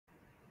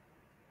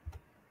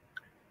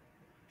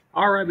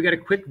All right, we got a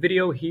quick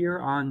video here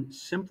on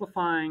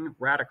simplifying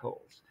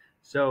radicals.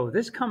 So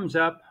this comes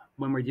up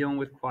when we're dealing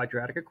with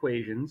quadratic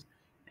equations,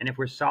 and if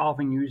we're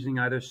solving using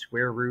either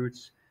square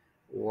roots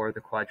or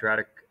the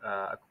quadratic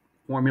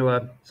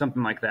formula,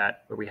 something like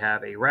that, where we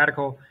have a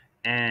radical,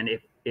 and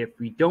if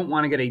we don't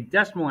want to get a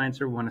decimal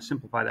answer, we want to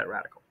simplify that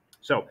radical.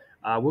 So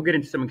we'll get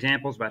into some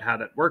examples about how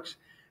that works.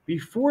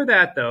 Before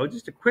that, though,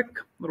 just a quick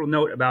little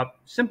note about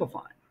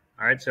simplifying.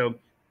 All right, so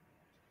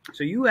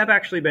you have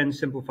actually been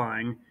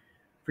simplifying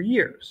for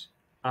years.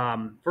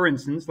 For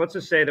instance, let's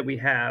just say that we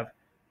have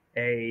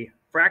a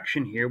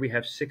fraction here. We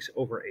have 6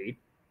 over 8.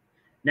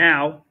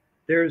 Now,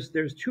 there's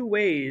two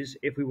ways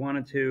if we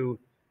wanted to,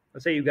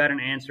 let's say you got an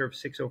answer of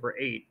 6 over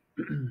 8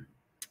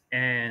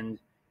 and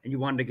you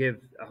wanted to give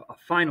a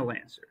final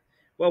answer.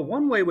 Well,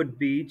 one way would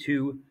be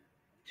to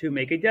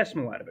make a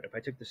decimal out of it. If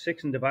I took the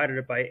 6 and divided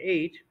it by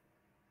 8,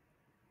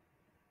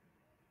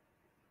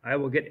 I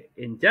will get,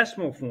 in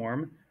decimal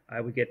form,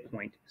 I would get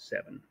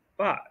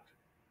 0.75.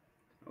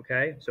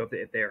 Okay, so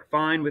if they are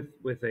fine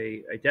with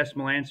a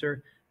decimal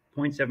answer,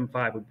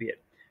 0.75 would be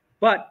it.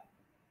 But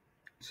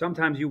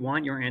sometimes you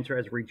want your answer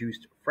as a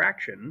reduced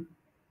fraction.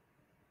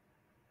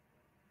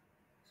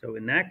 So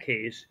in that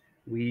case,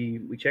 we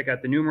check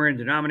out the numerator and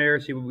denominator,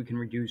 see what we can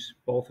reduce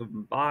both of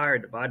them by, or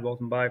divide both of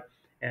them by.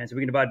 And so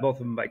we can divide both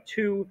of them by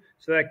 2,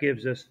 so that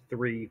gives us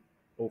 3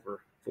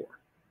 over 4.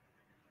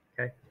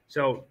 Okay,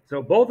 so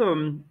both of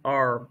them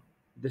are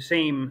the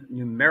same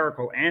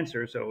numerical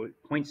answer, so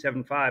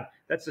 0.75,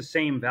 that's the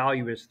same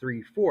value as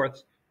 3/4.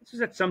 It's just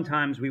that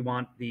sometimes we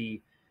want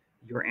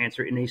your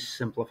answer in a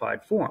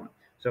simplified form.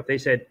 So if they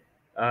said,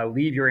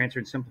 leave your answer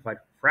in simplified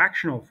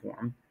fractional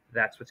form,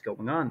 that's what's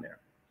going on there.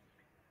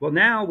 Well,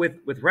 now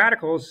with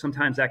radicals,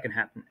 sometimes that can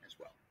happen as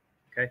well.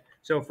 Okay,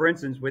 so for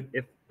instance,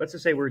 if let's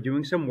just say we're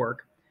doing some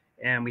work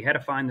and we had to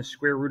find the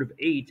square root of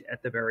 8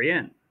 at the very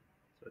end.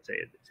 So let's say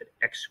it said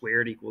x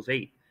squared equals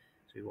 8.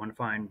 So you want to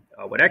find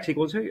what x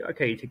equals.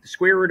 Okay, you take the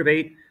square root of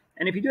 8,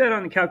 and if you do that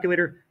on the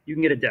calculator, you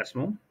can get a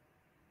decimal.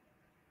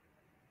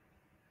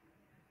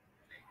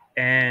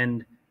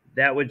 And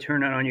that would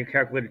turn out on your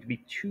calculator to be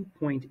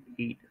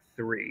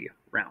 2.83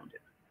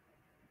 rounded.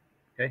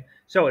 Okay,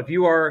 so if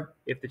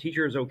the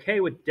teacher is okay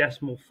with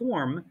decimal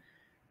form,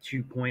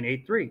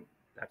 2.83,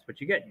 that's what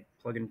you get. You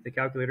plug it into the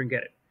calculator and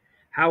get it.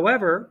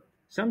 However,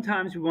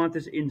 sometimes we want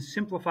this in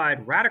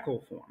simplified radical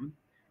form.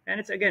 And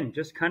it's, again,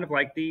 just kind of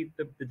like the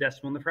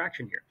decimal and the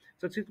fraction here.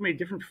 So it's going to be a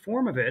different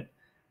form of it.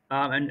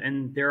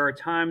 And there are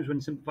times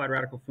when simplified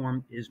radical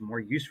form is more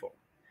useful.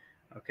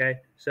 Okay,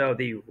 so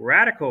the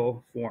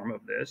radical form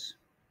of this,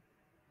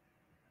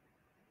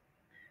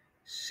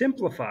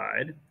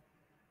 simplified,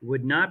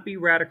 would not be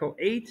radical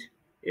 8.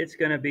 It's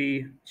going to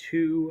be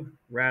 2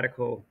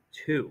 radical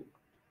 2.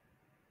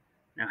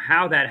 Now,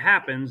 how that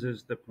happens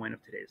is the point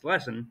of today's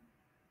lesson,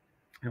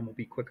 and we'll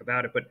be quick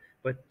about it.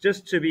 But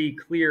just to be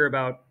clear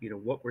about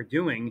what we're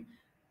doing,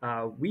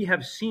 we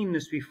have seen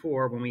this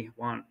before when we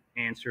want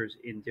answers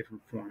in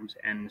different forms,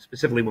 and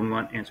specifically when we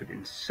want answered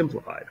in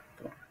simplified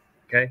form.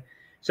 Okay,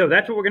 so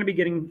that's what we're going to be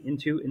getting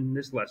into in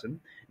this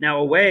lesson. Now,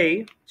 a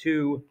way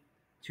to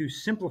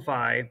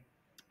simplify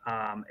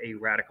a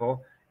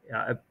radical,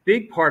 a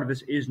big part of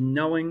this is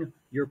knowing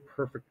your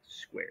perfect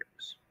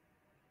squares.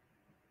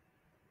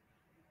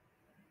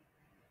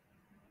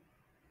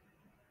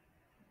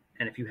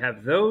 And if you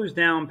have those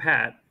down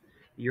pat,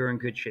 you're in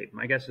good shape.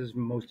 My guess is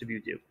most of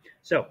you do.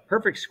 So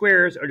perfect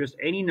squares are just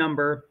any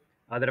number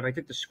that if I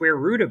took the square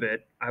root of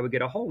it, I would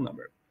get a whole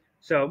number.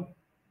 So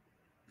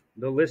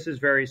the list is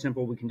very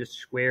simple. We can just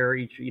square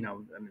each, I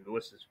mean, the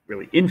list is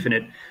really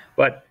infinite,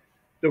 but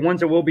the ones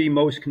that we'll be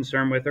most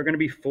concerned with are going to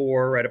be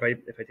 4, right? If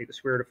I take the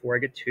square root of 4, I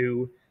get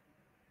 2,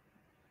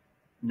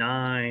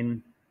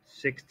 9,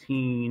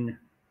 16,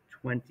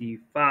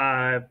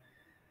 25,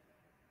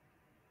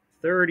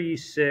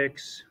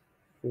 36,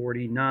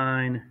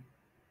 49,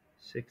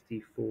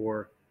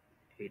 64,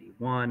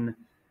 81,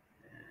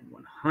 and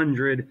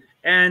 100.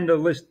 And the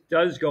list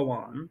does go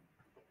on,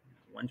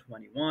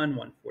 121,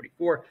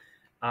 144.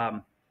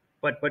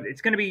 But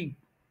it's going to be,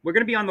 we're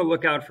going to be on the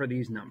lookout for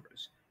these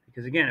numbers.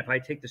 Because again, if I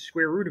take the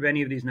square root of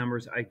any of these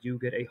numbers, I do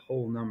get a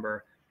whole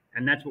number.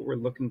 And that's what we're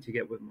looking to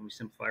get when we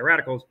simplify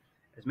radicals.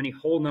 As many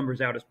whole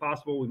numbers out as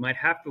possible. We might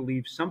have to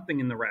leave something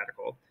in the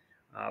radical.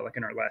 Like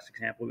in our last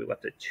example, we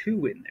left a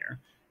 2 in there.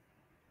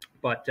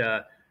 But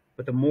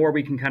the more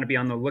we can kind of be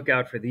on the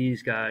lookout for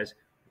these guys,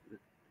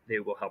 they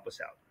will help us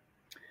out.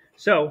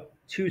 So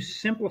to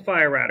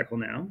simplify a radical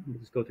now,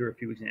 let's go through a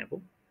few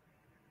examples.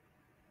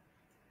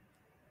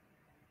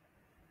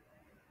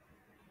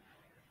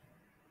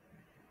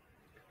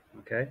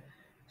 Okay,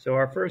 so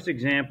our first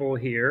example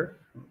here,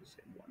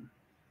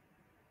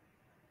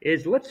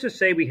 is let's just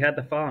say we had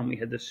the following. We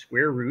had the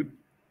square root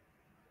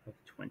of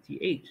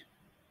 28.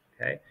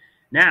 Okay,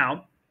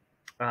 now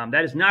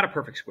that is not a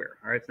perfect square.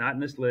 All right, it's not in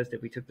this list.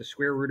 If we took the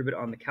square root of it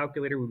on the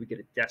calculator, we would get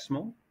a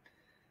decimal.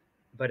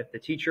 But if the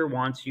teacher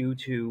wants you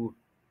to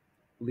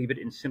leave it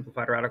in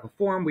simplified radical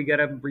form, we got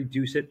to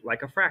reduce it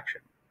like a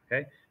fraction.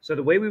 Okay, so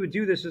the way we would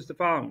do this is the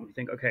following. We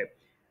think, okay,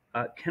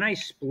 can I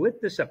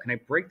split this up? Can I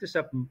break this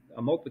up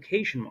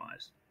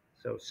multiplication-wise?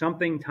 So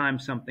something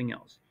times something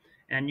else.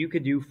 And you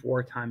could do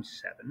 4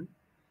 times 7.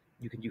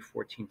 You can do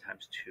 14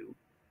 times 2.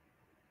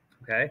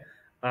 Okay?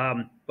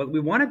 But we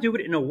want to do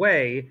it in a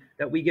way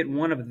that we get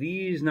one of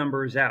these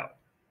numbers out.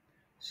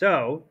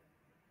 So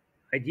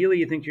ideally,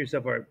 you think to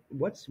yourself, all right,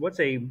 what's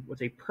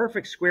a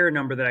perfect square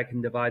number that I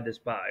can divide this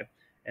by?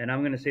 And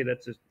I'm going to say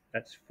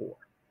that's 4.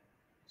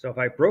 So if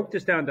I broke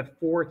this down to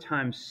 4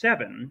 times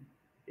 7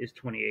 is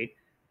 28,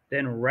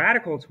 then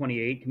radical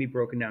 28 can be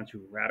broken down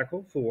to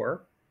radical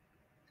 4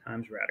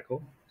 times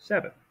radical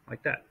 7,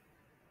 like that.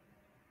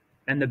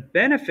 And the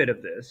benefit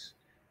of this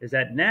is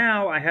that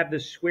now I have the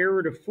square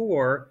root of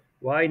 4.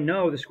 Well, I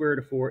know the square root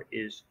of 4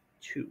 is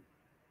 2.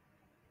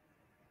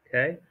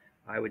 Okay?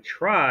 I would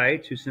try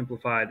to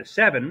simplify the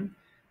 7,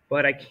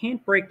 but I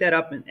can't break that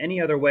up in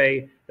any other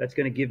way that's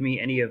going to give me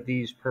any of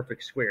these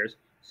perfect squares.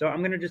 So I'm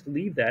going to just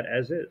leave that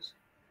as is.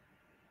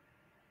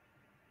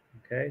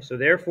 Okay, so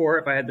therefore,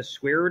 if I had the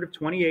square root of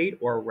 28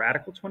 or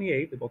radical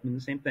 28, they both mean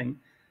the same thing,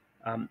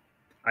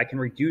 I can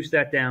reduce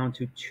that down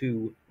to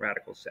 2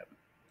 radical 7.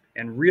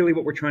 And really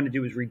what we're trying to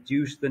do is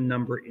reduce the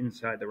number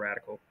inside the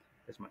radical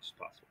as much as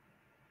possible.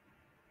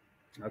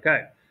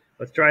 Okay,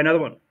 let's try another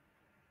one.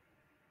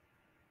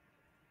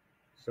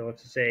 So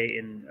let's say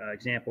in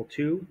example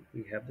 2,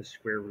 we have the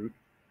square root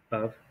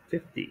of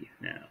 50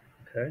 now.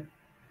 Okay,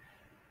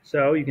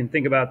 so you can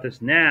think about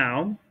this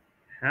now.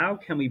 How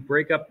can we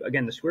break up,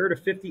 again, the square root of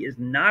 50 is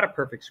not a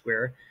perfect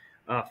square.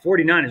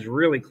 49 is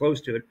really close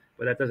to it,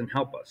 but that doesn't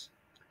help us.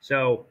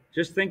 So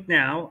just think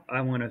now,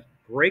 I want to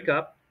break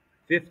up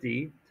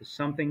 50 to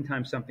something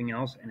times something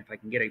else, and if I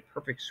can get a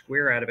perfect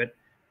square out of it,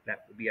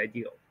 that would be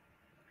ideal.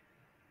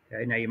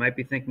 Okay, now you might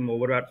be thinking, well,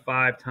 what about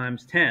 5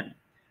 times 10?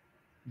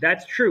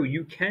 That's true.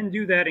 You can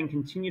do that and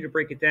continue to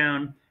break it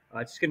down.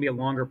 It's going to be a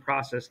longer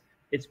process.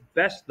 It's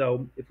best,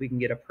 though, if we can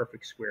get a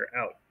perfect square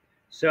out.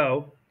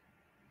 So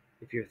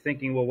if you're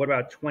thinking, well, what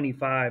about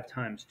 25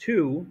 times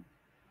 2?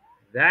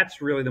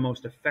 That's really the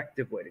most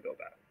effective way to go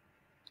about it.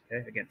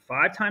 Okay, again,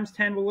 5 times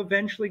 10 will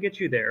eventually get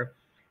you there,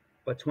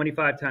 but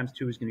 25 times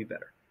 2 is going to be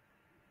better.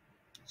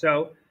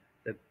 So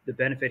the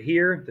benefit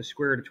here, the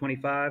square root of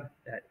 25,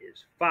 that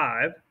is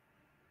 5,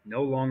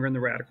 no longer in the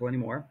radical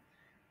anymore.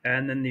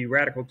 And then the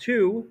radical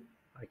 2,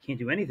 I can't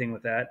do anything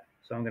with that,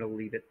 so I'm going to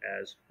leave it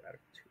as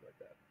radical 2 like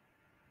that.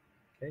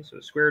 Okay, so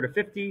the square root of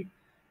 50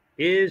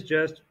 is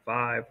just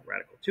 5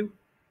 radical 2.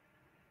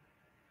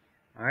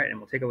 All right, and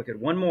we'll take a look at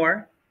one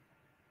more.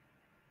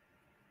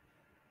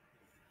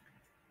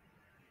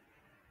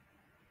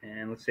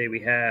 And let's say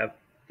we have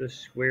the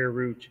square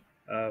root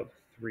of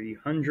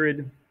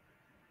 300.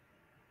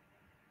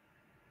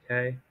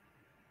 Okay.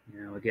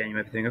 Now, again, you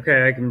might be thinking,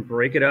 okay, I can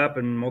break it up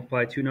and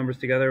multiply 2 numbers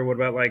together. What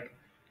about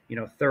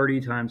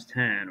 30 times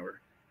 10 or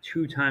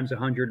 2 times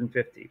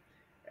 150?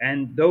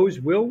 And those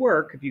will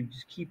work if you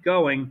just keep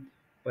going.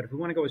 But if we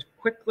want to go as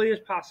quickly as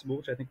possible,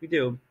 which I think we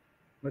do,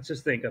 let's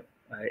just think of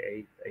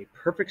a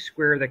perfect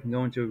square that can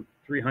go into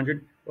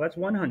 300. Well, that's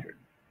 100.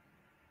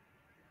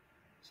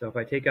 So if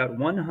I take out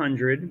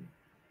 100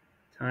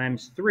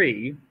 times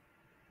 3,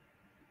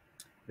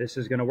 this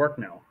is going to work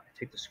now. I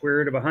take the square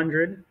root of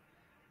 100.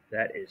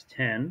 That is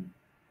 10.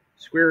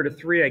 Square root of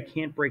 3 I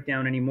can't break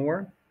down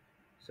anymore.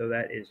 So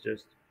that is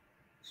just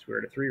square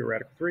root of 3 or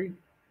radical 3.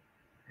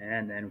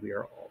 And then we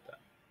are all done.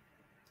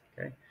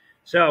 Okay.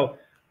 So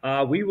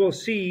we will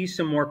see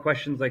some more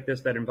questions like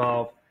this that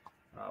involve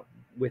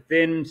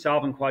within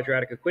solving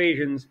quadratic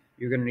equations,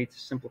 you're going to need to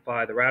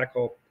simplify the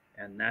radical.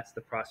 And that's the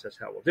process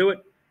how we'll do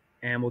it.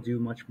 And we'll do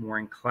much more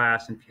in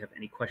class. And if you have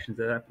any questions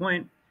at that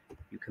point,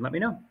 you can let me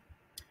know.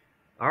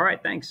 All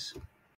right. Thanks.